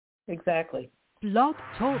exactly. Blog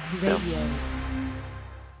Talk Radio.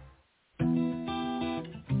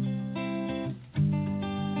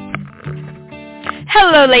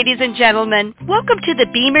 Hello, ladies and gentlemen. Welcome to the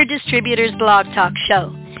BEMER Distributors Blog Talk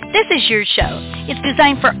Show. This is your show. It's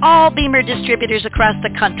designed for all BEMER distributors across the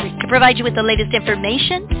country to provide you with the latest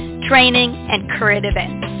information, training, and current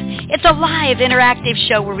events. It's a live, interactive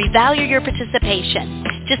show where we value your participation.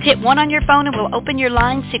 Just hit 1 on your phone and we'll open your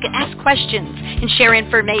lines so you can ask questions and share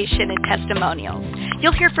information and testimonials.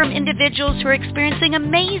 You'll hear from individuals who are experiencing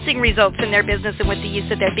amazing results in their business and with the use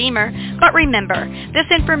of their BEMER. But remember, this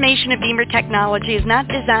information of BEMER technology is not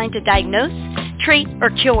designed to diagnose, treat, or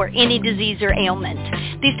cure any disease or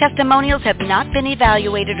ailment. These testimonials have not been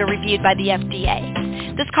evaluated or reviewed by the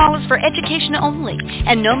FDA. This call is for education only,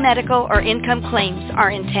 and no medical or income claims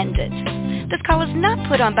are intended. This call is not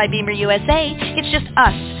put on by BEMER USA. It's just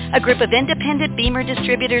us, a group of independent BEMER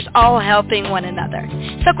distributors all helping one another.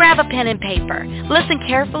 So grab a pen and paper, listen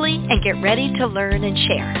carefully, and get ready to learn and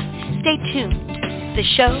share. Stay tuned. The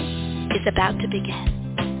show is about to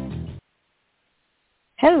begin.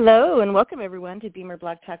 Hello, and welcome everyone to BEMER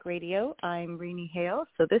Blog Talk Radio. I'm Raini Hale.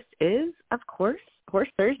 So this is, of course, Horse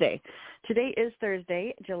Thursday. Today is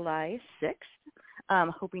Thursday, July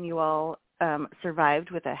 6th. Hoping you all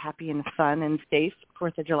survived with a happy and fun and safe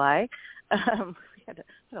 4th of July. We had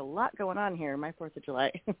a lot going on here, my 4th of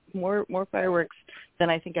July. more fireworks than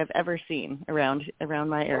I think I've ever seen around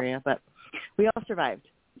my area, but we all survived.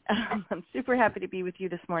 I'm super happy to be with you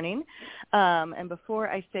this morning. And before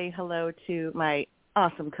I say hello to my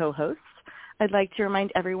awesome co-hosts, I'd like to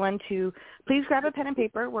remind everyone to please grab a pen and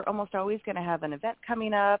paper. We're almost always going to have an event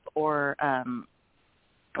coming up or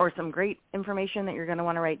some great information that you're going to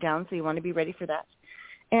want to write down, so you want to be ready for that.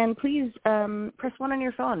 And please press 1 on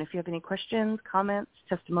your phone if you have any questions, comments,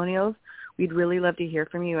 testimonials. We'd really love to hear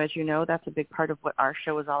from you. As you know, that's a big part of what our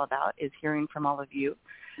show is all about, is hearing from all of you.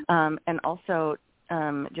 And also,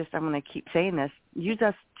 I'm going to keep saying this, use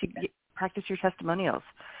us to practice your testimonials.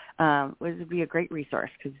 It would be a great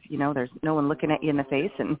resource because, you know, there's no one looking at you in the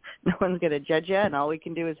face and no one's going to judge you, and all we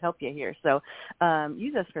can do is help you here. So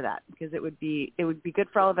use us for that, because it would be good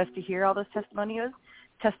for all of us to hear all those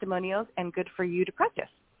testimonials and good for you to practice.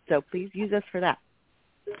 So please use us for that.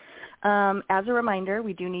 As a reminder,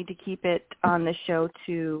 we do need to keep it on this show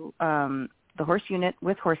to the horse unit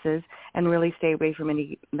with horses and really stay away from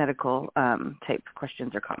any medical type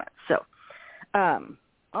questions or comments. So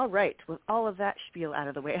all right. With all of that spiel out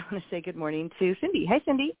of the way, I want to say good morning to Cindy. Hi,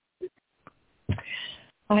 Cindy.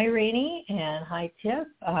 Hi, Raini, and hi, Tiff,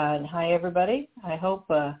 and hi, everybody. I hope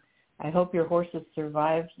your horses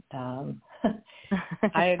survived.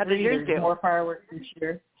 I agree. There's more fireworks this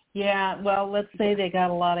year. Yeah. Well, let's say they got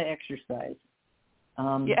a lot of exercise.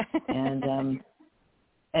 Yeah. And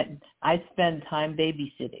I spend time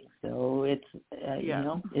babysitting, so it's you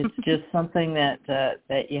know, it's just something that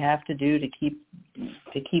you have to do to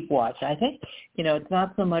keep watch. I think, you know, it's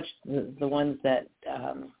not so much the ones that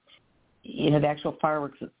you know, the actual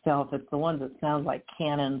fireworks itself. It's the ones that sound like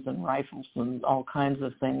cannons and rifles and all kinds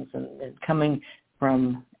of things, and coming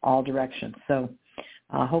from all directions. So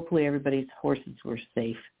hopefully everybody's horses were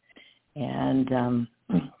safe, and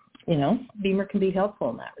you know, BEMER can be helpful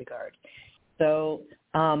in that regard. So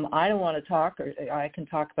I don't want to talk, or I can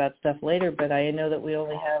talk about stuff later, but I know that we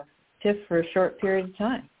only have Tiff for a short period of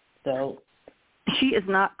time. So she is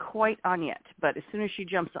not quite on yet, but as soon as she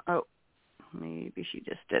jumps on, maybe she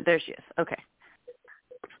just did. There she is. Okay.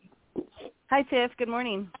 Hi, Tiff. Good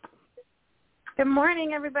morning. Good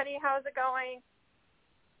morning, everybody. How's it going?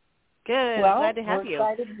 Good. Well, glad to have you.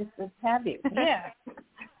 Excited to have you. Yeah.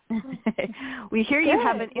 We hear you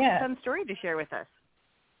have an fun story to share with us.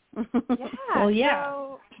 Yeah. Well, yeah.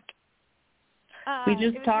 So, we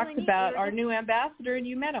just talked really about our new ambassador, and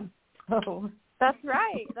you met him. Oh, that's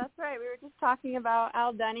right. That's right. We were just talking about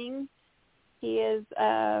Al Dunnning. He is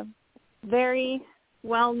a very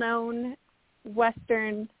well-known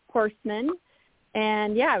Western horseman,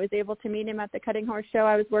 and I was able to meet him at the cutting horse show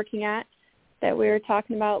I was working at that we were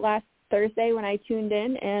talking about last Thursday when I tuned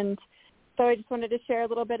in, and so I just wanted to share a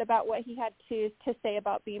little bit about what he had to say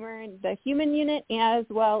about BEMER and the human unit as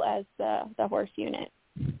well as the horse unit.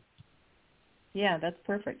 Yeah, that's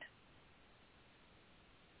perfect.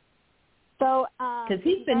 So, because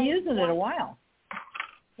he's been using it a while.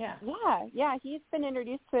 Yeah, he's been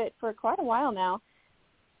introduced to it for quite a while now.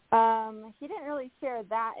 He didn't really share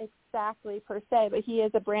that exactly per se, but he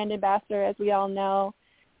is a brand ambassador, as we all know.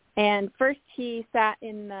 And first he sat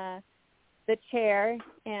in the chair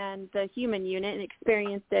and the human unit and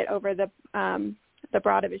experienced it over the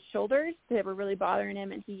broad of his shoulders. They were really bothering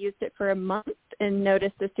him, and he used it for a month and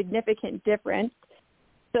noticed a significant difference.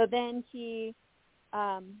 So then he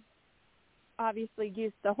obviously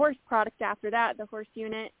used the horse product after that, the horse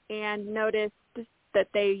unit, and noticed that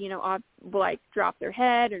they, like drop their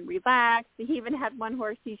head and relax. He even had one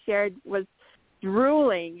horse he shared was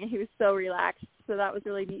drooling. He was so relaxed. So that was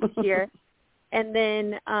really neat to hear. And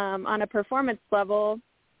then on a performance level,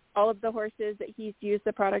 all of the horses that he's used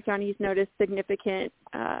the product on, he's noticed significant,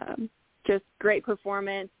 just great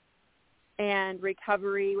performance and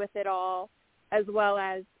recovery with it all, as well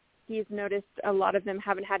as he's noticed a lot of them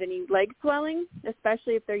haven't had any leg swelling,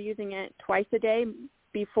 especially if they're using it twice a day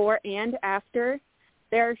before and after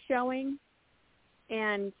they're showing.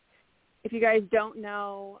 And if you guys don't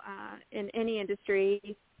know, in any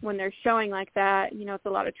industry, when they're showing like that, it's a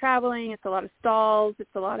lot of traveling, it's a lot of stalls,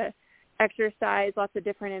 it's a lot of exercise, lots of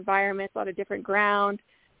different environments, a lot of different ground.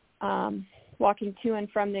 Walking to and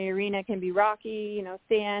from the arena can be rocky,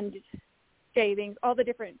 sand, shavings, all the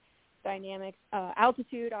different dynamics.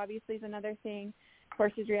 Altitude obviously is another thing.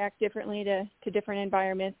 Horses react differently to different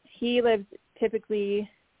environments. He lives typically,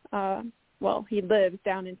 he lives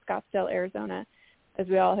down in Scottsdale, Arizona, as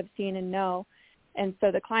we all have seen and know. And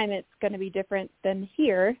so the climate's going to be different than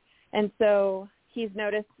here. And so he's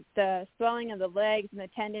noticed the swelling of the legs and the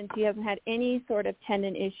tendons. He hasn't had any sort of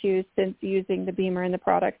tendon issues since using the BEMER and the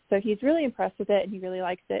product. So he's really impressed with it, and he really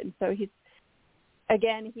likes it. And so he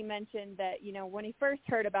mentioned that, when he first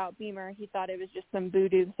heard about BEMER, he thought it was just some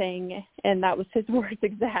voodoo thing, and that was his words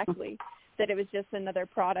exactly, that it was just another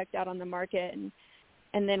product out on the market.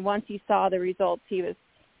 And then once he saw the results, he was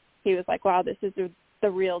like, wow, this is the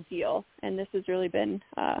real deal, and this has really been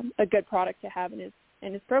a good product to have in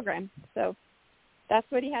his program. So that's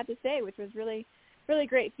what he had to say, which was really, really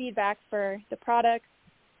great feedback for the product,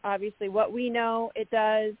 obviously what we know it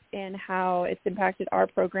does and how it's impacted our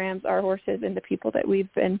programs, our horses, and the people that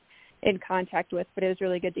we've been in contact with. But it was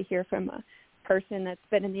really good to hear from a person that's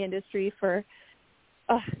been in the industry for,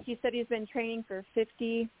 he said he's been training for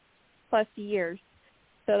 50-plus years.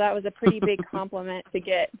 So that was a pretty big compliment to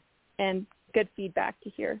get and good feedback to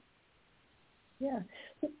hear. Yeah.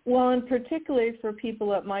 Well, and particularly for people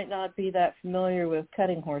that might not be that familiar with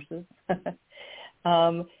cutting horses,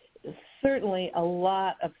 certainly a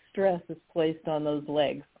lot of stress is placed on those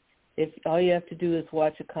legs. If all you have to do is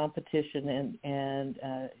watch a competition and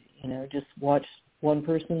just watch one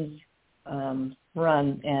person's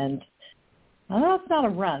run, and it's not a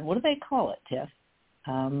run. What do they call it, Tiff?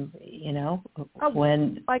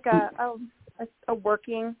 When like a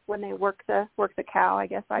working, when they work the cow, I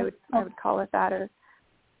guess I would call it that. Or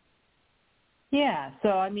yeah, so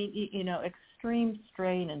I mean, extreme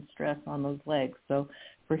strain and stress on those legs. So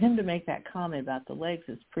for him to make that comment about the legs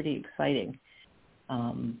is pretty exciting,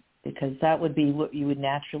 because that would be what you would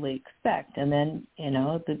naturally expect. And then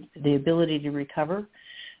the ability to recover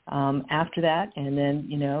after that, and then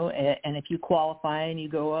and if you qualify and you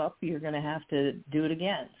go up, you're going to have to do it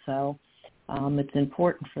again. So it's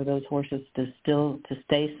important for those horses to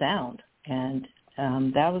stay sound. And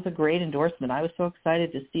that was a great endorsement. I was so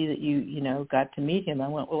excited to see that you got to meet him. I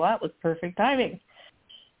went, well, that was perfect timing.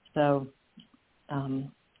 So,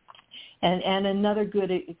 and another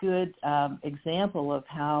good example of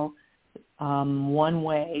how one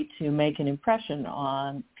way to make an impression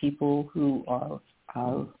on people who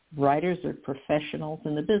are riders or professionals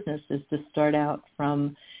in the business is to start out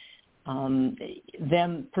from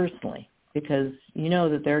them personally, because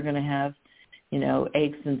that they're going to have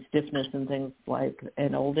aches and stiffness and things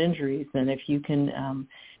and old injuries. And if you can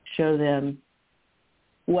show them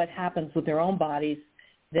what happens with their own bodies,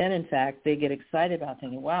 then in fact they get excited about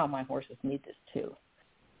thinking, wow, my horses need this too.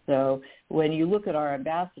 So when you look at our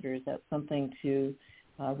ambassadors, that's something to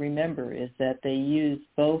remember, is that they use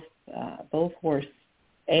both horse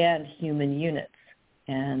and human units,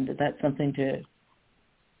 and that's something to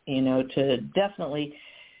definitely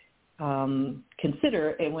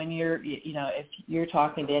consider. And when you're, if you're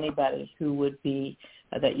talking to anybody who would be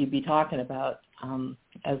that you'd be talking about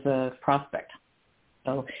as a prospect.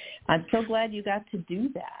 So I'm so glad you got to do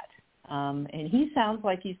that. And he sounds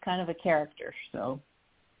like he's kind of a character, so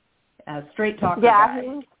a straight talker guy.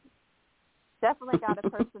 Yeah, he's definitely got a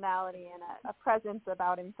personality and a presence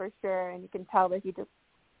about him for sure, and you can tell that he just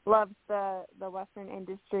loves the Western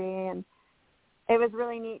industry. And it was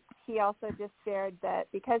really neat. He also just shared that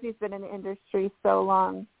because he's been in the industry so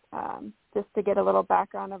long, just to get a little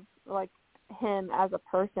background of like him as a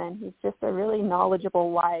person, he's just a really knowledgeable,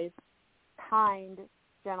 wise, kind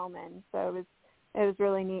gentleman. So it was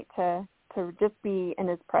really neat to just be in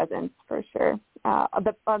his presence for sure. And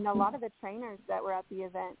a lot of the trainers that were at the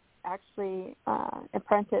event actually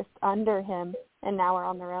apprenticed under him and now are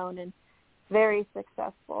on their own and very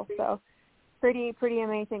successful. So pretty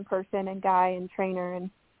amazing person and guy and trainer, and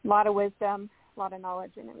a lot of wisdom, a lot of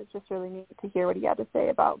knowledge, and it was just really neat to hear what he had to say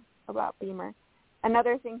about BEMER.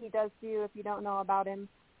 Another thing he does do, if you don't know about him,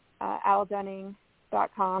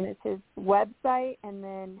 aldunning.com is his website, and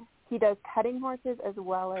then he does cutting horses as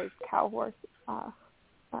well as cow horse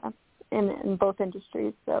in both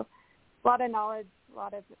industries. So a lot of knowledge, a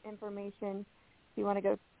lot of information. If you want to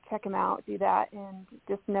go check him out, do that, and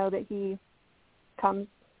just know that he comes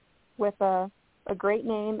with a great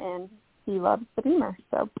name, and he loves the BEMER.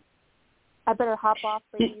 So I better hop off,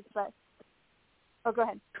 ladies, but go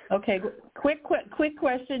ahead. Okay, quick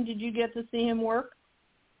question. Did you get to see him work?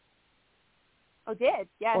 Oh, did.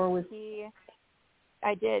 Yes,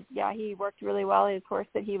 I did. Yeah, he worked really well. His horse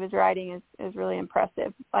that he was riding is really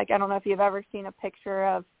impressive. Like, I don't know if you've ever seen a picture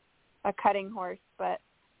of a cutting horse, but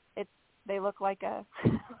they look like a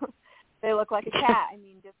cat. I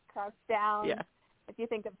mean, just crouched down. Yeah. If you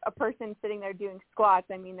think of a person sitting there doing squats,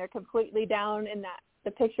 I mean, they're completely down. In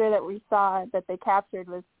the picture that we saw that they captured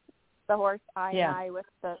was the horse eye and eye with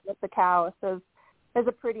the cow. So it's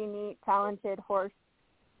a pretty neat, talented horse,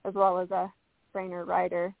 as well as a trainer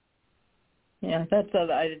rider. Yeah,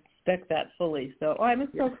 I expect that fully. So I'm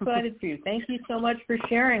so excited for you. Thank you so much for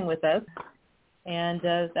sharing with us. And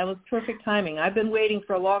that was perfect timing. I've been waiting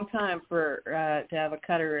for a long time to have a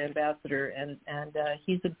cutter ambassador, and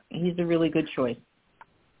he's a really good choice.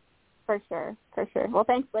 For sure. Well,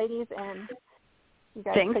 thanks, ladies, and you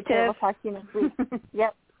guys thanks, take care. Tiff. We'll talk to you next week.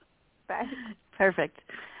 Yep. Bye. Perfect.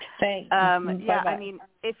 Thanks. Yeah, Bye-bye. I mean,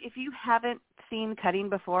 if you haven't seen cutting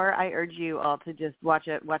before, I urge you all to just watch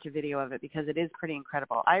a video of it, because it is pretty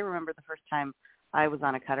incredible. I remember the first time I was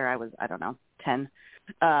on a cutter, I was, 10.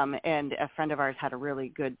 And a friend of ours had a really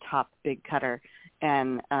good top big cutter,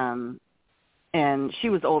 and she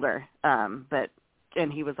was older,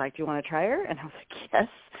 and he was like, "Do you want to try her?" And I was like, "Yes."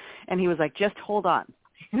 And he was like, "Just hold on."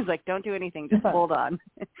 He was like, "Don't do anything, just hold on."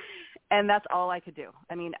 And that's all I could do.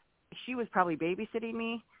 I mean, she was probably babysitting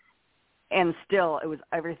me, and still it was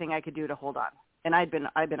everything I could do to hold on. And I've been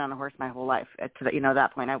on a horse my whole life. To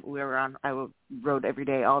that point, I rode every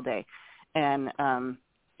day, all day, and and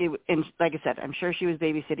like I said, I'm sure she was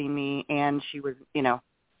babysitting me, and she was,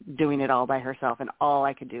 doing it all by herself, and all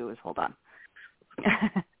I could do was hold on.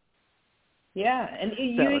 Yeah, and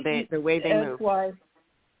the way they move. Why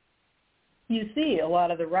you see a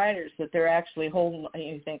lot of the riders that they're actually holding.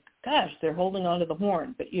 You think, gosh, they're holding onto the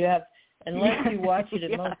horn, but unless you watch it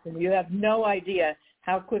in motion, you have no idea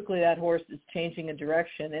how quickly that horse is changing a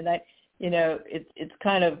direction. And it's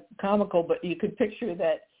kind of comical, but you could picture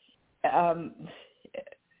that.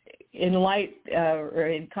 In light or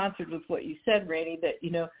in concert with what you said, Raini, that,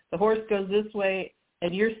 the horse goes this way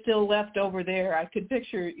and you're still left over there. I could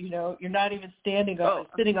picture, you're not even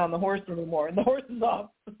sitting on the horse anymore, and the horse is off,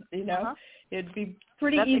 It'd be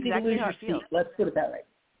pretty easy to lose your seat. Let's put it that way.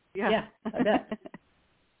 Yeah, I bet.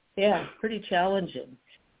 Yeah, pretty challenging.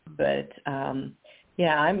 But, I'm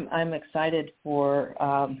excited for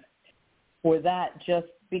that, just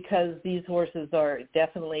because these horses are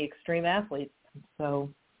definitely extreme athletes. So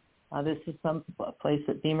this is some place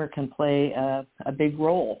that BEMER can play a big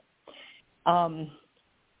role.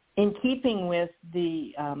 In keeping with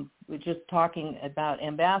we're just talking about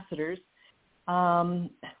ambassadors,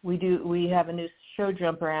 we have a new show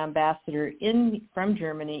jumper ambassador from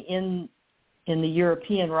Germany in the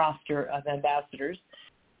European roster of ambassadors,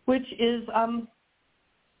 which is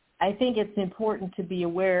I think it's important to be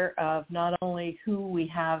aware of not only who we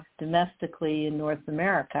have domestically in North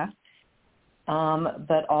America,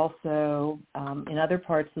 but also in other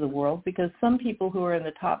parts of the world, because some people who are in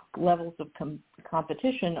the top levels of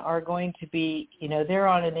competition are going to be, they're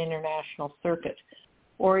on an international circuit,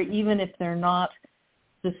 or even if they're not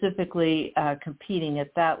specifically competing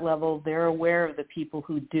at that level, they're aware of the people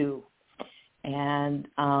who do. And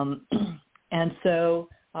so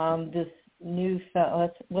this new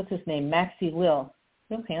fellow, what's his name, Maxie Lill,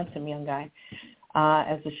 real handsome young guy,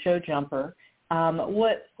 as a show jumper.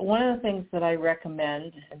 One of the things that I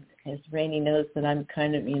recommend, as Raini knows that I'm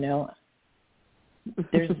kind of,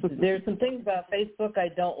 there's some things about Facebook I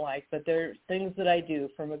don't like, but there's things that I do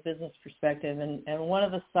from a business perspective. And one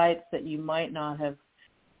of the sites that you might not have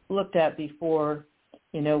looked at before,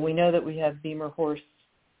 we know that we have BEMER Horse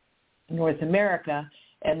North America,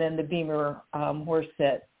 and then the BEMER Horse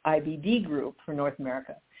Set IBD group for North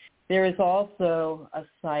America. There is also a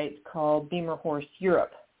site called BEMER Horse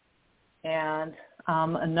Europe. And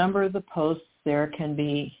a number of the posts there can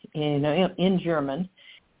be in German,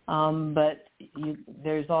 but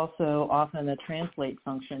there's also often a translate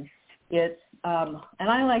function. It's and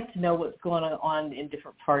I like to know what's going on in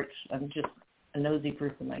different parts. I'm just a nosy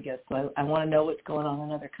person, I guess. So I want to know what's going on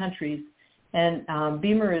in other countries. And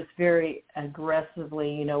BEMER is very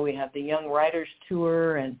aggressively, we have the Young Writers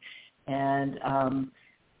Tour, and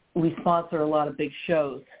we sponsor a lot of big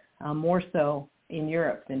shows, more so in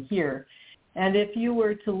Europe than here. And if you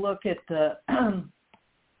were to look at the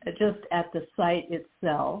just at the site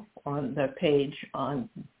itself, on the page on,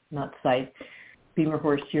 not site, BEMER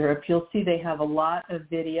Horse Europe, you'll see they have a lot of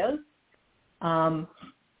videos.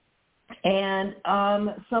 And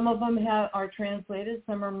some of them are translated.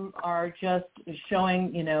 Some of them are just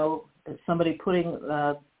showing, somebody putting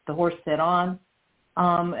the horse set on.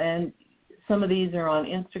 And some of these are on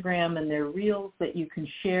Instagram, and they're reels that you can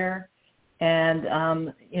share.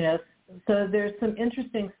 And, so there's some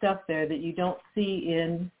interesting stuff there that you don't see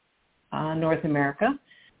in North America.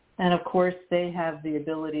 And, of course, they have the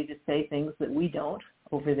ability to say things that we don't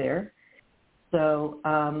over there. So,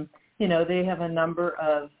 they have a number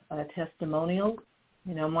of testimonials,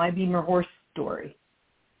 my BEMER horse story.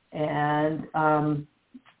 And,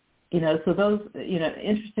 so those,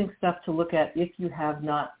 interesting stuff to look at if you have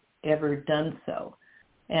not ever done so.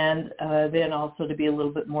 And then also to be a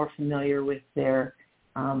little bit more familiar with their,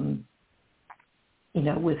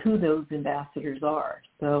 with who those ambassadors are.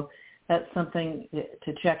 So that's something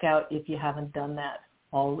to check out if you haven't done that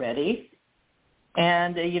already.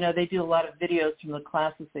 And, they do a lot of videos from the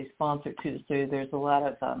classes they sponsor, too. So there's a lot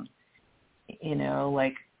of,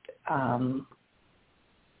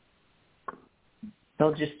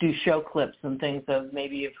 they'll just do show clips and things of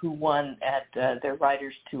maybe of who won at their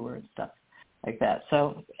Writers Tour and stuff like that.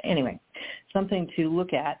 So anyway, something to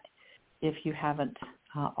look at if you haven't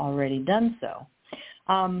already done so.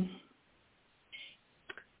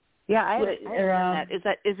 Yeah, I understand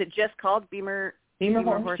that. Is it just called BEMER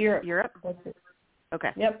Horse Europe?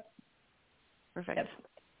 Okay. Yep. Perfect. Yep.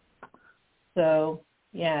 So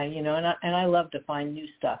yeah, and I love to find new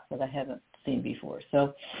stuff that I haven't seen before.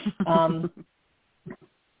 So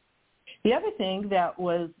the other thing that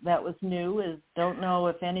was new is, don't know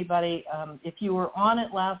if anybody, if you were on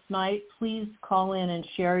it last night, please call in and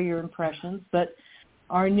share your impressions. But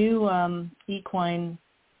our new equine,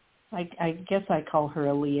 I guess I call her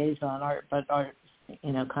a liaison, but our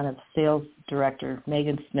kind of sales director,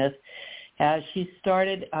 Megan Smith, she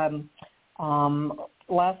started, last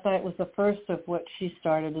night was the first of what she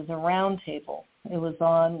started as a roundtable. It was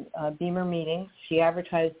on BEMER meetings. She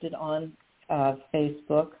advertised it on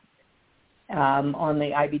Facebook, on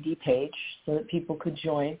the IBD page, so that people could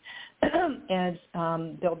join. And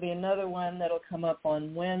there'll be another one that'll come up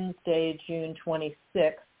on Wednesday, June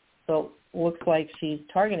 26th. So it looks like she's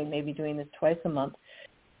targeting maybe doing this twice a month,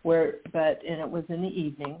 and it was in the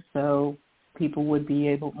evening, so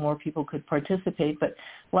more people could participate. But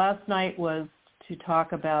last night was to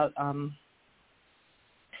talk about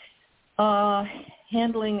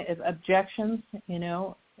handling objections,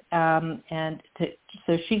 and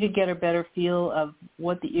so she could get a better feel of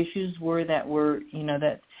what the issues were that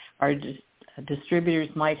our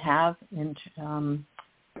distributors might have in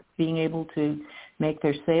being able to make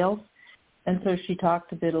their sales. And so she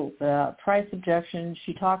talked a bit about price objections.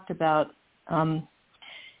 She talked about a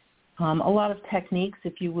lot of techniques,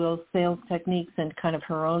 if you will, sales techniques, and kind of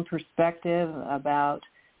her own perspective about,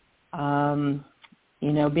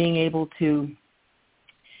 being able to,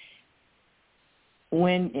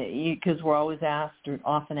 because we're always asked, or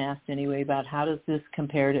often asked anyway, about how does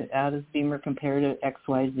BEMER compare to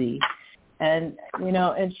XYZ, and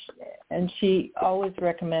and she always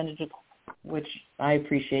recommended, which I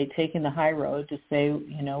appreciate, taking the high road to say,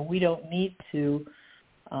 we don't need to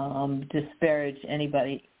disparage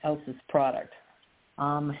anybody else's product.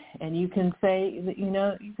 And you can say,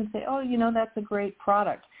 oh, that's a great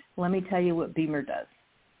product. Let me tell you what BEMER does.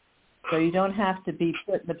 So you don't have to be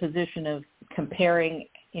put in the position of comparing,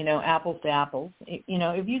 apples to apples.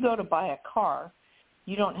 If you go to buy a car,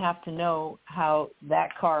 you don't have to know how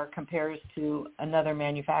that car compares to another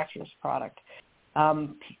manufacturer's product.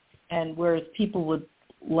 And whereas people would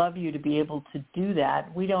love you to be able to do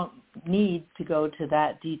that, we don't need to go to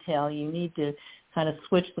that detail. You need to kind of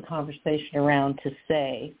switch the conversation around to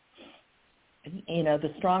say,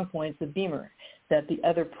 the strong points of BEMER that the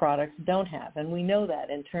other products don't have. And we know that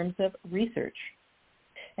in terms of research.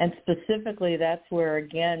 And specifically, that's where,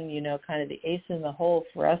 again, kind of the ace in the hole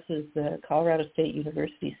for us is the Colorado State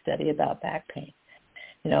University study about back pain.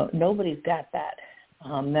 Nobody's got that.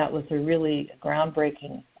 That was a really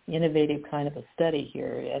groundbreaking, innovative kind of a study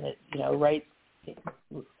here, and it,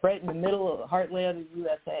 right in the middle of the heartland of the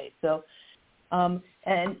USA. So,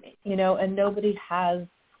 and nobody has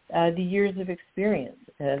the years of experience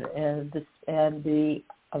and the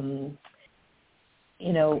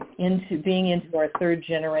into being into our third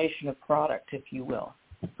generation of product, if you will.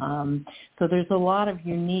 So there's a lot of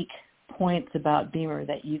unique points about BEMER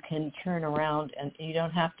that you can turn around, and you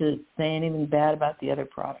don't have to say anything bad about the other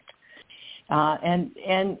product.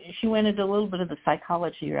 And she went into a little bit of the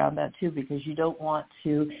psychology around that too, because you don't want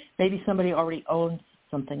to, maybe somebody already owns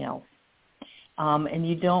something else, and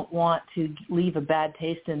you don't want to leave a bad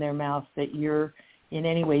taste in their mouth that you're in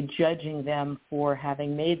any way judging them for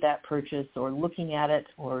having made that purchase or looking at it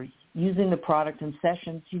or using the product in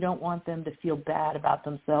sessions. You don't want them to feel bad about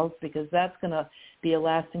themselves, because that's going to be a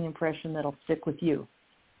lasting impression that'll stick with you.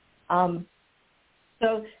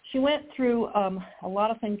 So she went through a lot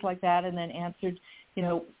of things like that, and then answered,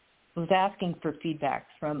 was asking for feedback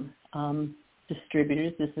from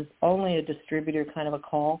distributors. This is only a distributor kind of a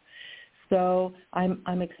call. So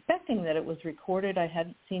I'm expecting that it was recorded. I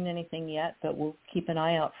hadn't seen anything yet, but we'll keep an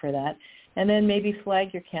eye out for that. And then maybe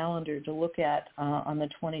flag your calendar to look at on the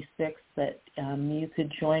 26th that you could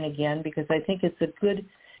join again, because I think it's a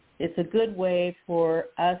good way for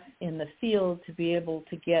us in the field to be able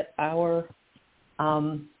to get our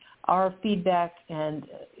feedback, and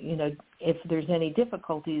if there's any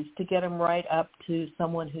difficulties, to get them right up to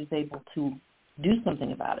someone who's able to do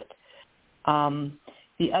something about it.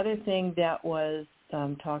 The other thing that was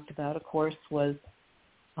talked about, of course, was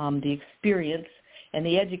the experience and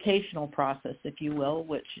the educational process, if you will,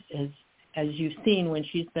 which is, as you've seen when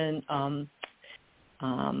she's been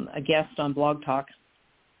a guest on Blog Talk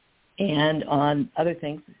and on other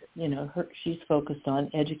things, she's focused on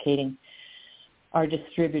educating our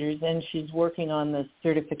distributors, and she's working on the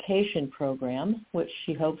certification program, which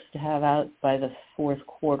she hopes to have out by the fourth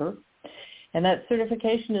quarter. And that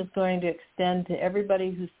certification is going to extend to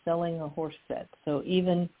everybody who's selling a horse set. So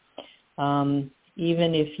even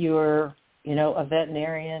if you're, a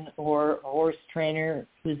veterinarian or a horse trainer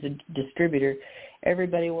who's a distributor,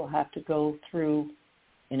 everybody will have to go through,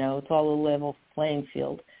 it's all a level playing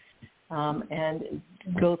field, and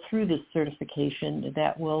go through this certification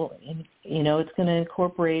that will, it's going to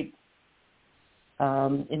incorporate,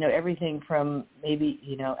 everything from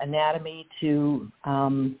maybe, anatomy to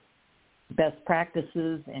best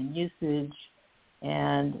practices and usage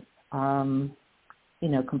and,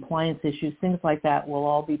 compliance issues, things like that will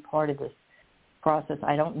all be part of this process.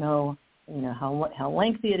 I don't know, how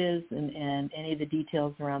lengthy it is and any of the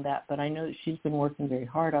details around that, but I know that she's been working very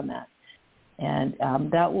hard on that. And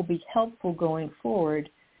that will be helpful going forward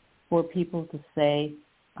for people to say,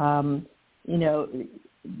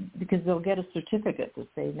 because they'll get a certificate to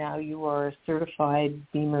say, now you are a certified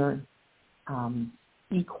BEMER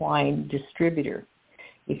equine distributor,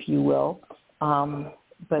 if you will. And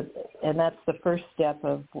that's the first step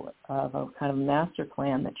of a kind of master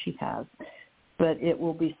plan that she has. But it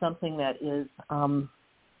will be something that is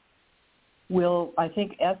will, I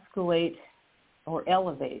think, escalate or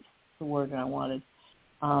elevate, the word I wanted,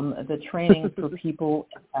 the training for people.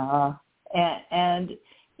 And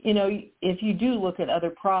if you do look at other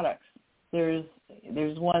products, there's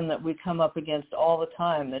one that we come up against all the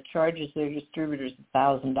time that charges their distributors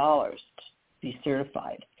 $1,000 to be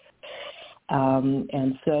certified.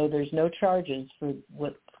 And so there's no charges for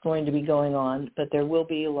what's going to be going on, but there will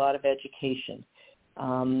be a lot of education.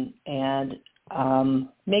 And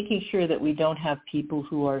making sure that we don't have people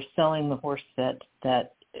who are selling the horse set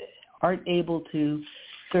that aren't able to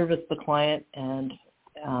service the client and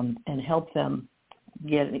help them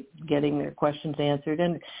getting their questions answered,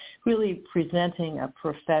 and really presenting a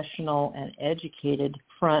professional and educated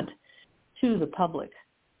front to the public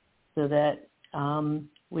so that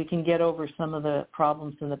we can get over some of the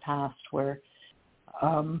problems in the past where,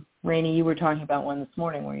 Raini, you were talking about one this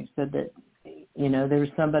morning where you said that, there was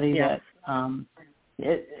somebody that,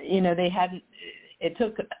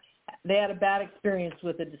 they had a bad experience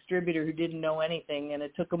with a distributor who didn't know anything, and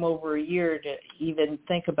it took them over a year to even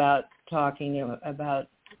think about talking about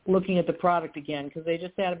looking at the product again because they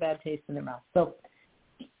just had a bad taste in their mouth. So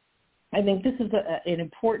I think this is an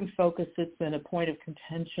important focus. It's been a point of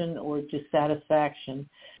contention or dissatisfaction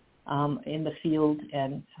in the field,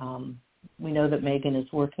 and we know that Megan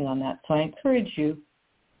is working on that. So I encourage you,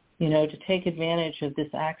 to take advantage of this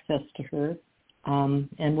access to her.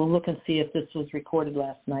 And we'll look and see if this was recorded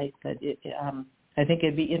last night, but I think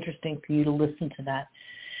it'd be interesting for you to listen to that.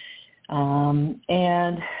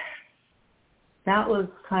 And that was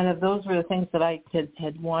those were the things that I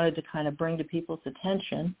had wanted to kind of bring to people's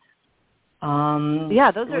attention. Those are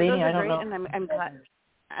great, know. and I'm glad.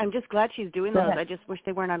 I'm just glad she's doing those. I just wish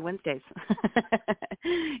they weren't on Wednesdays.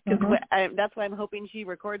 That's why I'm hoping she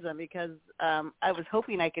records them, because I was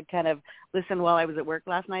hoping I could kind of listen while I was at work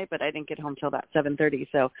last night, but I didn't get home till about 7:30.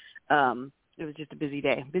 So was just a busy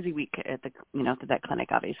day, busy week at the at that clinic,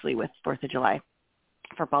 obviously with 4th of July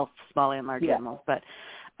for both small and large animals. But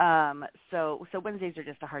so Wednesdays are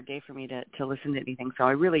just a hard day for me to listen to anything. So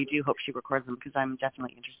I really do hope she records them because I'm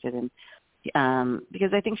definitely interested in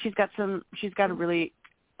because I think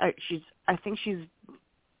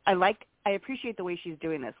I appreciate the way she's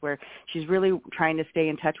doing this, where she's really trying to stay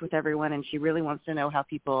in touch with everyone, and she really wants to know how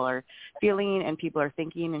people are feeling and people are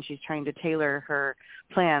thinking, and she's trying to tailor her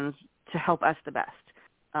plans to help us the best.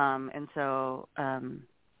 And so I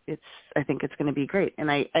think it's going to be great,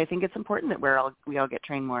 and I think it's important that we all get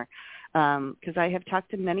trained more, because I have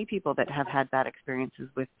talked to many people that have had bad experiences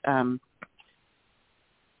with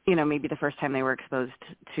maybe the first time they were exposed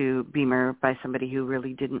to BEMER by somebody who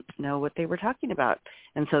really didn't know what they were talking about.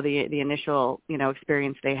 And so the initial,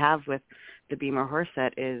 experience they have with the BEMER horse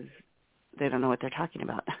set is they don't know what they're talking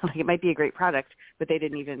about. Like, it might be a great product, but they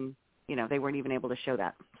didn't even, they weren't even able to show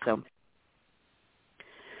that. So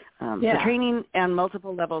the training on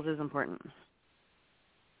multiple levels is important.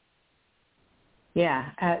 Yeah,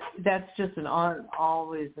 that's just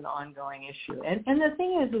always an ongoing issue. And the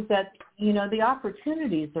thing is that, the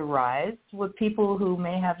opportunities arise with people who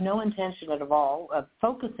may have no intention at all of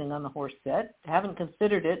focusing on the horse set, haven't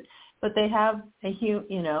considered it, but they have a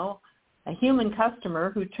human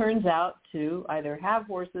customer who turns out to either have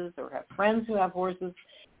horses or have friends who have horses.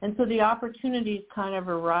 And so the opportunities kind of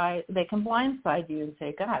arise. They can blindside you and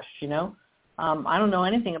say, gosh, I don't know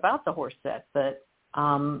anything about the horse set, but,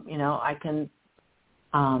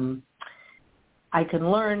 I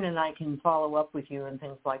can learn and I can follow up with you and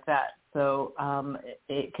things like that. So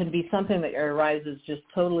it can be something that arises just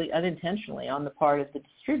totally unintentionally on the part of the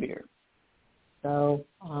distributor. So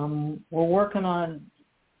we're working on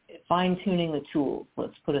fine-tuning the tools,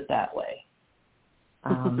 let's put it that way.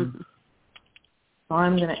 So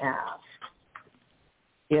I'm going to ask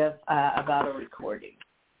if about a recording.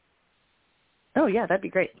 Oh, yeah, that'd be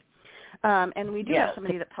great. And we do have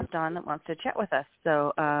somebody that popped on that wants to chat with us.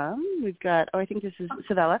 So we've got, I think this is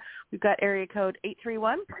Savella. We've got area code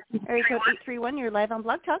 831. Area code 831, you're live on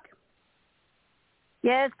Blog Talk.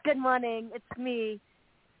 Yes, good morning. It's me.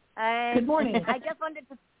 Good morning. I just wanted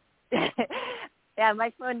to,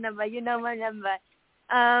 my phone number, my number.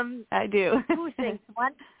 I do. Two things.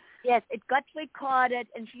 One, yes, it got recorded,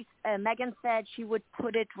 and Megan said she would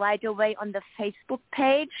put it right away on the Facebook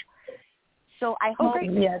page. So I hope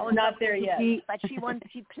it's not there yet. But she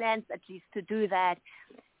plans at least to do that.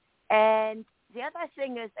 And the other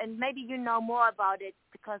thing is, and maybe you know more about it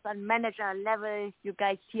because on manager level you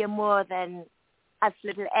guys hear more than us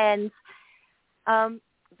little ends.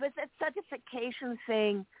 With that certification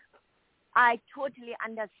thing, I totally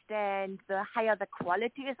understand the higher the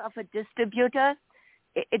quality is of a distributor.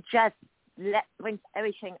 It just brings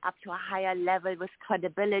everything up to a higher level with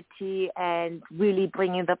credibility and really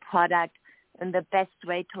bringing the product in the best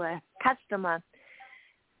way to a customer.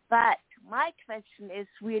 But my question is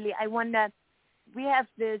really, I wonder, we have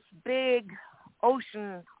this big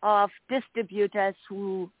ocean of distributors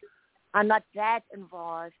who are not that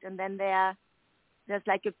involved, and then there's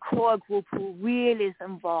like a core group who really is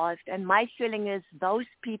involved. And my feeling is those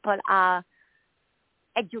people are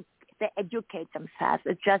they educate themselves.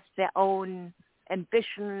 It's just their own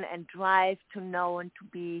ambition and drive to know and to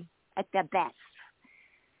be at their best.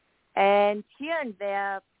 And here and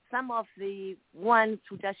there, some of the ones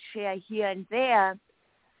who just share here and there,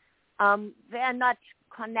 they are not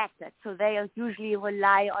connected. So they usually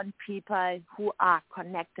rely on people who are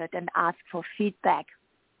connected and ask for feedback.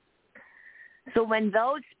 So when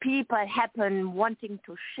those people happen wanting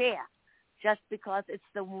to share, just because it's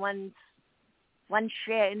the one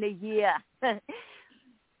share in a year,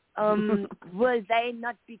 will they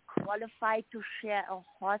not be qualified to share a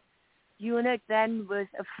horse unit then with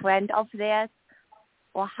a friend of theirs?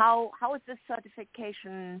 Or how is this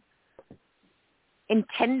certification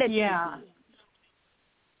intended to be?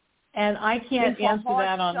 And I can't answer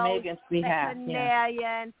that on Megan's behalf.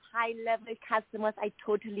 Veterinarians, high-level customers, I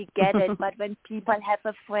totally get it. But when people have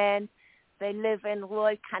a friend, they live in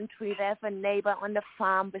rural country, they have a neighbor on the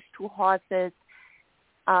farm with 2 horses,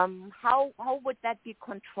 how would that be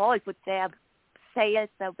controlled? Would their sales,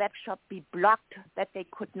 their web shop be blocked that they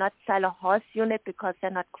could not sell a horse unit because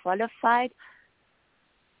they're not qualified?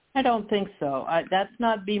 I don't think so. That's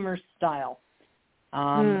not BEMER's style.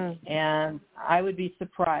 And I would be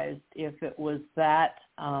surprised if it was that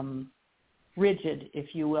rigid,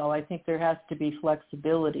 if you will. I think there has to be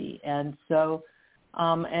flexibility. And so,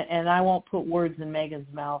 and I won't put words in Megan's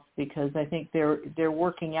mouth because I think they're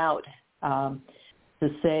working out to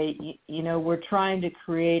say, we're trying to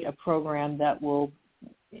create a program that will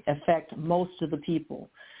affect most of the people.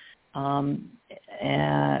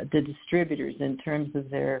 the distributors in terms of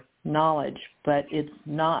their knowledge, but it's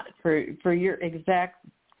not for your exact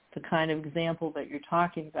the kind of example that you're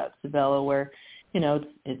talking about, Sabella, where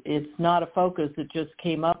it's not a focus. It just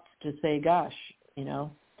came up to say, gosh,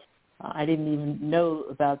 I didn't even know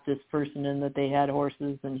about this person and that they had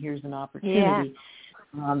horses, and here's an opportunity.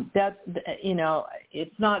 Yeah.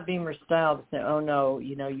 It's not BEMER style to say, oh no,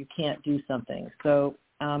 you can't do something. So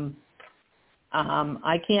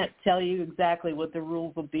I can't tell you exactly what the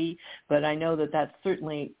rules will be, but I know that that's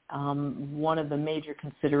certainly one of the major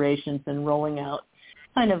considerations in rolling out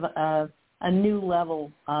kind of a new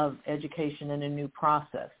level of education and a new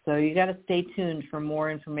process. So you got to stay tuned for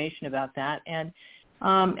more information about that. And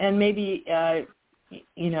maybe, I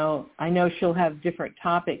know she'll have different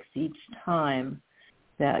topics each time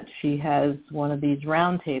that she has one of these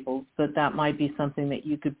roundtables, but that might be something that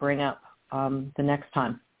you could bring up the next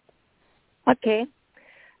time. Okay.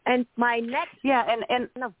 And my next... Yeah, and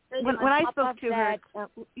when I spoke to her...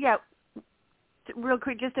 real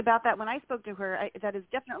quick, just about that, when I spoke to her, that is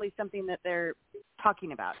definitely something that they're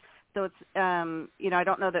talking about. So it's, I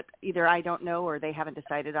don't know that either I don't know or they haven't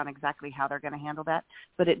decided on exactly how they're going to handle that,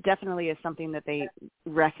 but it definitely is something that they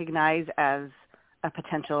recognize as a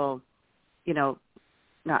potential,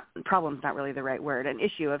 problem's not really the right word, an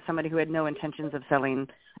issue of somebody who had no intentions of selling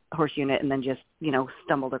a horse unit and then just,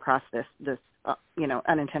 stumbled across this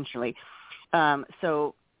unintentionally.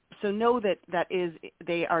 So know that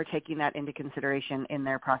they are taking that into consideration in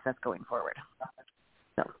their process going forward.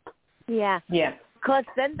 So. Yeah. Yeah. Because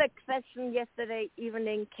then the question yesterday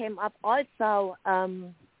evening came up also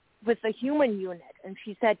with the human unit. And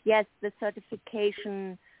she said, yes, the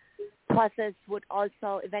certification process would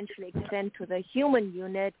also eventually extend to the human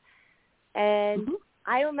unit. And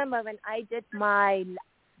I remember when I did my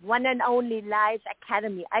one and only live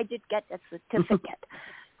academy, I did get a certificate.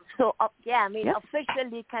 So,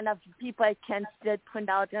 officially kind of people can still print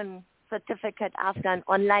out a certificate after an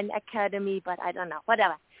online academy, but I don't know,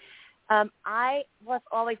 whatever. I was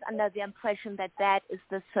always under the impression that is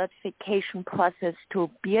the certification process to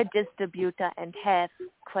be a distributor and have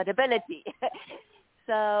credibility.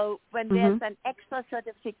 So when there's an extra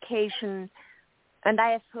certification, and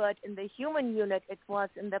I have heard in the human unit it was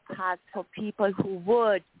in the past for people who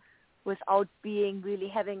would, without being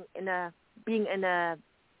in a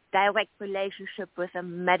direct relationship with a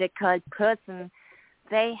medical person,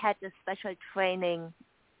 they had a special training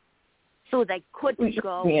so they could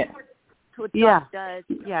go to doctors,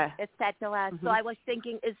 etc. So I was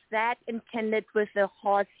thinking, is that intended with the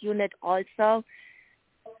horse unit also?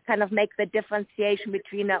 Kind of make the differentiation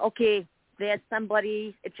between, there's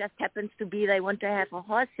somebody, it just happens to be they want to have a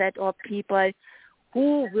horse set, or people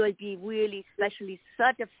who will be really specially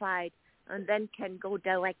certified and then can go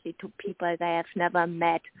directly to people they have never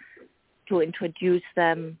met to introduce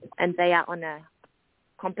them, and they are on a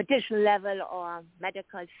competition level or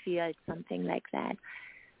medical field, something like that.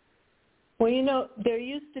 Well, there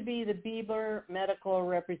used to be the BEMER medical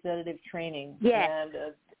representative training, and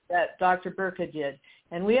that Dr. Burka did,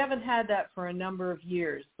 and we haven't had that for a number of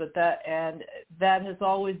years. But that has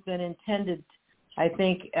always been intended. I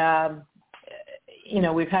think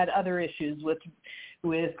we've had other issues with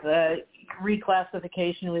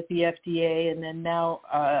reclassification with the FDA, and then now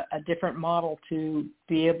a different model to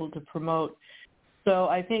be able to promote. So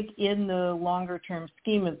I think in the longer-term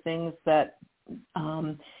scheme of things that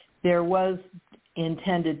there was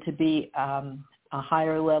intended to be a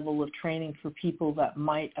higher level of training for people that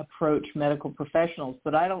might approach medical professionals.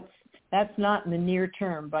 But that's not in the near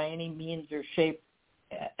term by any means or shape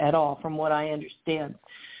at all, from what I understand.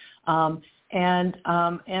 And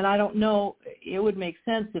I don't know, it would make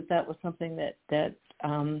sense if that was something that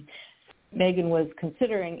Megan was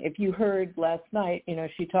considering. If you heard last night,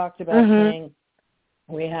 she talked about saying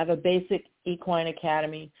we have a basic equine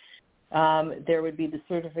academy. There would be the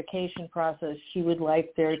certification process. She would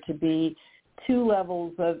like there to be 2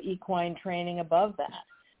 levels of equine training above that.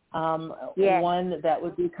 One that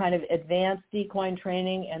would be kind of advanced equine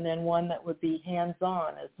training, and then one that would be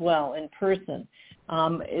hands-on as well, in person.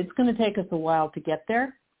 It's going to take us a while to get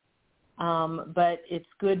there, but it's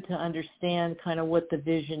good to understand kind of what the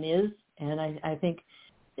vision is. And I think,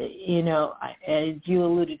 as you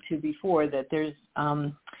alluded to before, that there's,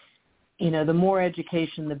 the more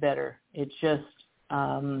education, the better. It's just,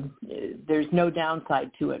 there's no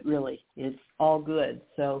downside to it, really. It's all good.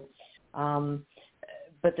 So,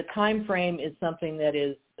 but the time frame is something that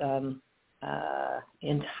is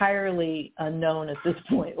entirely unknown at this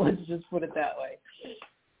point. Let's just put it that way.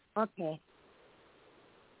 Okay.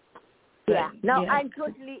 No, yeah. I'm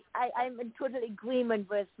in total agreement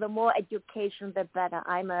with the more education, the better.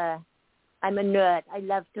 I'm a nerd. I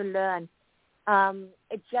love to learn.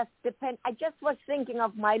 It just depends. I just was thinking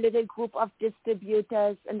of my little group of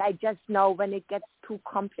distributors, and I just know when it gets too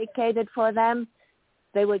complicated for them,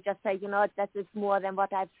 they will just say, this is more than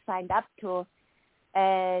what I've signed up to.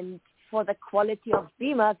 And for the quality of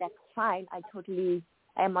BEMER, that's fine. I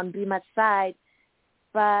am on BEMER's side.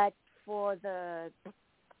 But for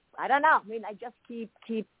I don't know. I mean, I just keep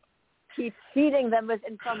feeding them with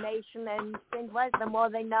information and think, well, the more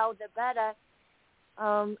they know, the better.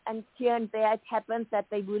 And here and there it happens that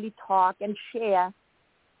they really talk and share.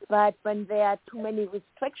 But when there are too many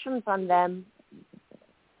restrictions on them,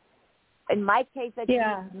 in my case, at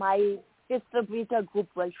least, my distributor group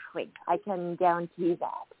will shrink. I can guarantee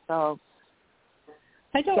that. So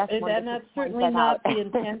I don't, and that's certainly not the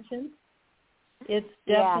intention. It's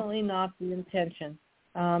definitely not the intention.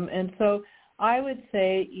 And so I would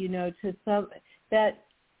say, to some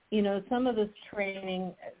of this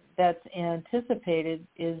training that's anticipated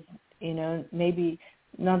is, maybe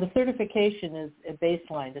now the certification is a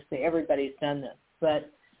baseline to say everybody's done this, but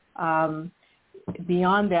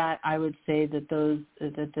beyond that, I would say that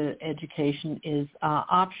the education is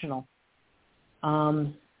optional.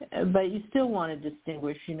 But you still want to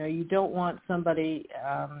distinguish. You don't want somebody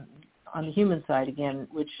on the human side again,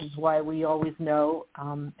 which is why we always know,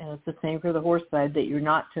 and it's the same for the horse side, that you're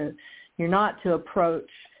not to approach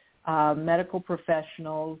medical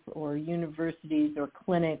professionals or universities or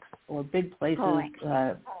clinics or big places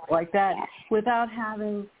like that without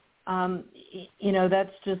having,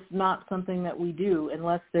 that's just not something that we do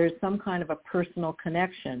unless there's some kind of a personal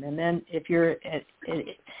connection. And then if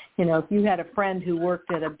if you had a friend who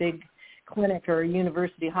worked at a big clinic or a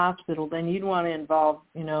university hospital, then you'd want to involve,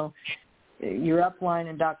 your upline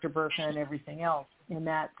and Dr. Burka and everything else in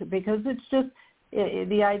that, because it's just,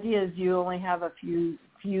 the idea is you only have a few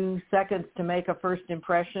seconds to make a first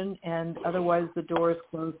impression, and otherwise the door is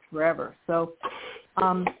closed forever. So,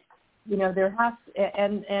 there has to,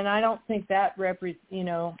 and I don't think that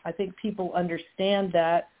I think people understand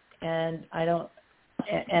that, and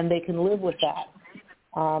and they can live with that.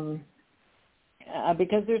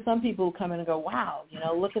 Because there's some people who come in and go, wow,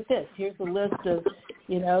 look at this. Here's a list of,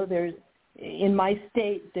 there's, in my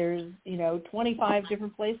state, there's, 25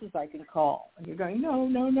 different places I can call. And you're going,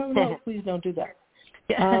 no, please don't do that.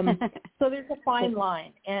 So there's a fine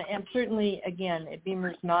line. And certainly, again,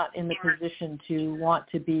 BEMER's not in the position to want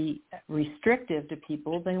to be restrictive to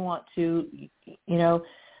people. They want to,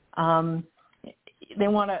 they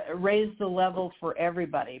want to raise the level for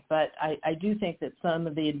everybody. But I do think that some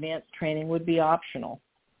of the advanced training would be optional.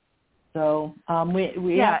 So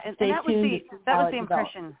we have to stay tuned. That was the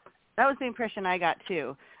impression. That was the impression I got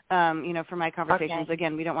too. From my conversations. Okay.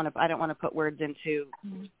 Again, I don't want to put words into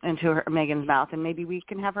Megan's mouth, and maybe we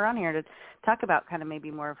can have her on here to talk about kind of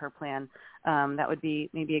maybe more of her plan. That would be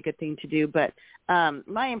maybe a good thing to do. But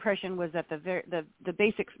my impression was that the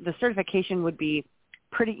basics, the certification would be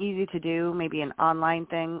pretty easy to do, maybe an online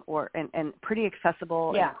thing, and pretty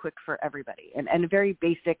accessible and quick for everybody, and a very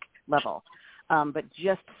basic level. But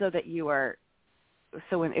just so that you are.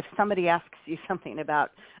 So if somebody asks you something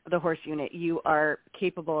about the horse unit, you are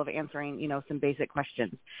capable of answering, some basic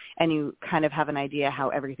questions, and you kind of have an idea how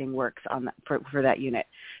everything works on that, for that unit.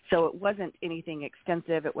 So it wasn't anything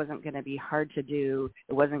extensive. It wasn't going to be hard to do.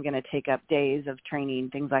 It wasn't going to take up days of training,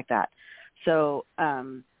 things like that. So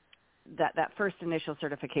that first initial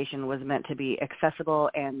certification was meant to be accessible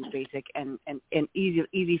and basic and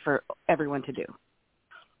easy for everyone to do.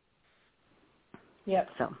 Yep.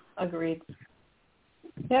 So agreed.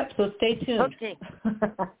 Yep, so stay tuned. Okay.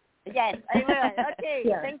 Yes, I will. Okay,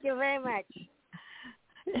 Thank you very much.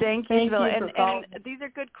 Thank you, Bill. And these are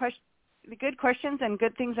good questions and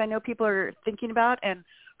good things I know people are thinking about, and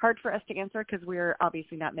hard for us to answer because we're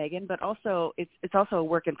obviously not Megan, but also it's also a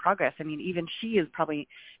work in progress. I mean, even she is probably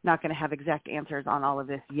not going to have exact answers on all of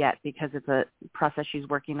this yet because it's a process she's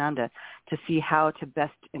working on to see how to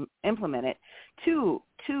best implement it to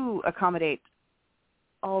accommodate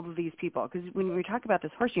all of these people. Because when we talk about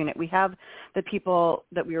this horse unit, we have the people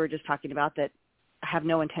that we were just talking about that have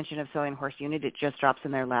no intention of selling a horse unit. It just drops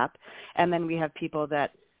in their lap. And then we have people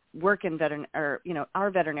that work in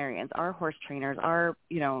our veterinarians, our horse trainers, our,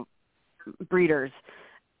 breeders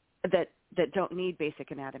that don't need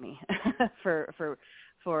basic anatomy for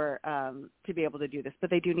to be able to do this,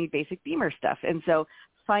 but they do need basic BEMER stuff. And so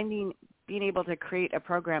being able to create a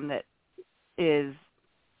program that is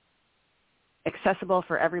accessible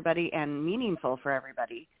for everybody and meaningful for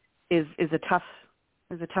everybody is a tough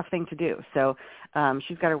thing to do. So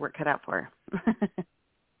she's got her work cut out for her.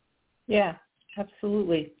 Yeah,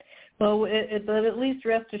 absolutely. Well, but at least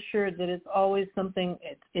rest assured that it's always something.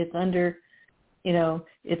 It's under,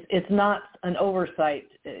 it's not an oversight.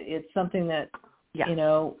 It's something that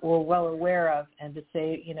we're well aware of, and to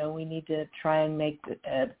say we need to try and make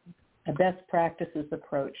a best practices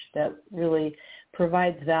approach that really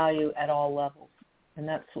provides value at all levels, and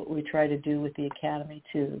that's what we try to do with the Academy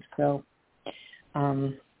too. So.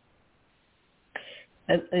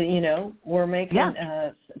 We're making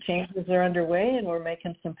changes are underway, and we're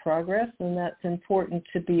making some progress, and that's important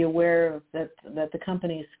to be aware of that the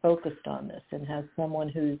company is focused on this and has someone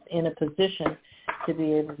who's in a position to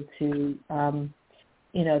be able to,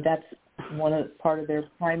 that's part of their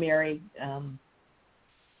primary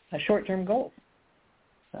short-term goals.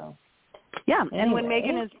 So. Yeah, and when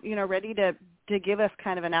Megan is, ready to give us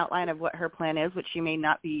kind of an outline of what her plan is, which she may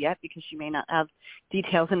not be yet because she may not have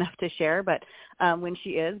details enough to share, but when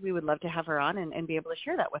she is, we would love to have her on and be able to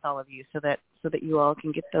share that with all of you so that you all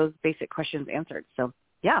can get those basic questions answered. So,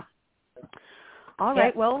 yeah. All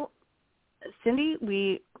right. Well, Cindy,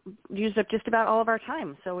 we used up just about all of our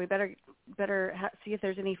time, so we better see if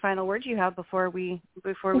there's any final words you have before we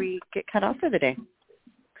get cut off for the day.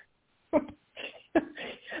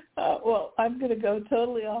 Well, I'm going to go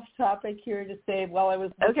totally off topic here to say while I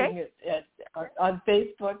was looking at on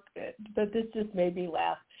Facebook, but this just made me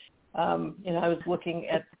laugh. I was looking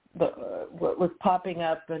at what was popping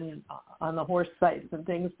up and on the horse sites and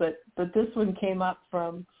things, but this one came up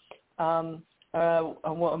from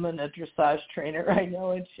a woman, a dressage trainer I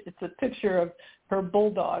know, and it's a picture of her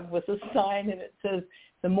bulldog with a sign, and it says,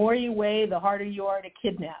 "The more you weigh, the harder you are to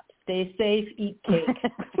kidnap. Stay safe, eat cake."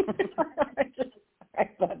 I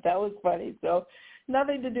thought that was funny. So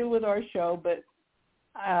nothing to do with our show, but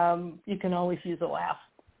you can always use a laugh.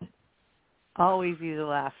 Always use a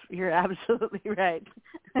laugh. You're absolutely right.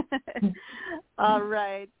 All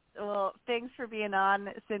right. Well, thanks for being on,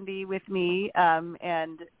 Cindy, with me.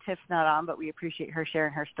 And Tiff's not on, but we appreciate her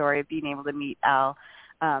sharing her story of being able to meet Al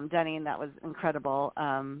Dunnning. That was incredible.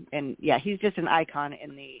 And yeah, he's just an icon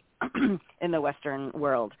in the Western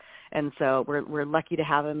world. And so we're lucky to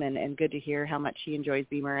have him, and good to hear how much he enjoys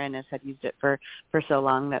BEMER and has used it for so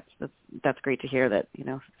long. That's great to hear that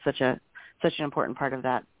such an important part of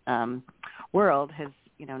that world has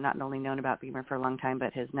not only known about BEMER for a long time,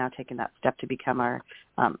 but has now taken that step to become our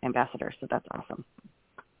ambassador. So that's awesome.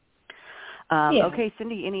 Okay,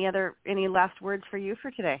 Cindy, any last words for you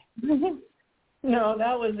for today? No,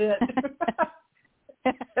 that was it.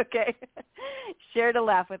 Okay. Share to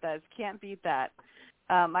laugh with us. Can't beat that.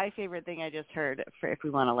 My favorite thing I just heard, if we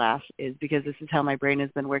want to laugh, is because this is how my brain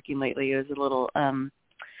has been working lately. It was a little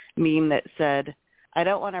meme that said, "I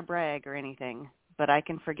don't want to brag or anything, but I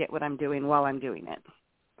can forget what I'm doing while I'm doing it."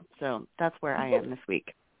 So that's where I am this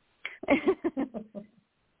week.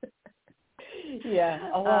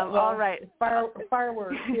 Yeah. All right.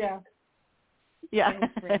 Fireworks, yeah. Yeah.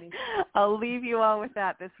 I'll leave you all with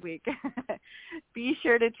that this week. Be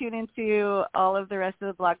sure to tune into all of the rest of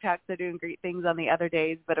the Blog Talks. They're doing great things on the other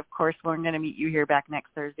days, but of course we're going to meet you here back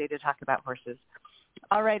next Thursday to talk about horses.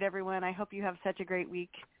 All right, everyone. I hope you have such a great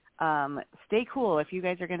week. Stay cool if you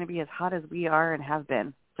guys are going to be as hot as we are and have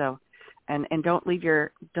been. So, and don't leave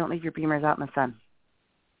your BEMERs out in the sun.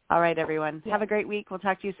 All right, everyone. Yeah. Have a great week. We'll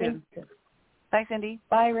talk to you soon. Bye, Cindy.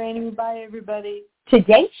 Bye, Raini. Bye, everybody.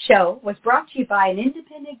 Today's show was brought to you by an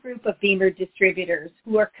independent group of BEMER distributors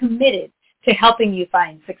who are committed to helping you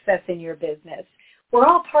find success in your business. We're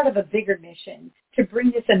all part of a bigger mission to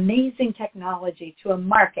bring this amazing technology to a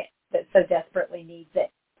market that so desperately needs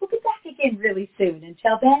it. We'll be back again really soon.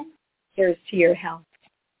 Until then, here's to your health.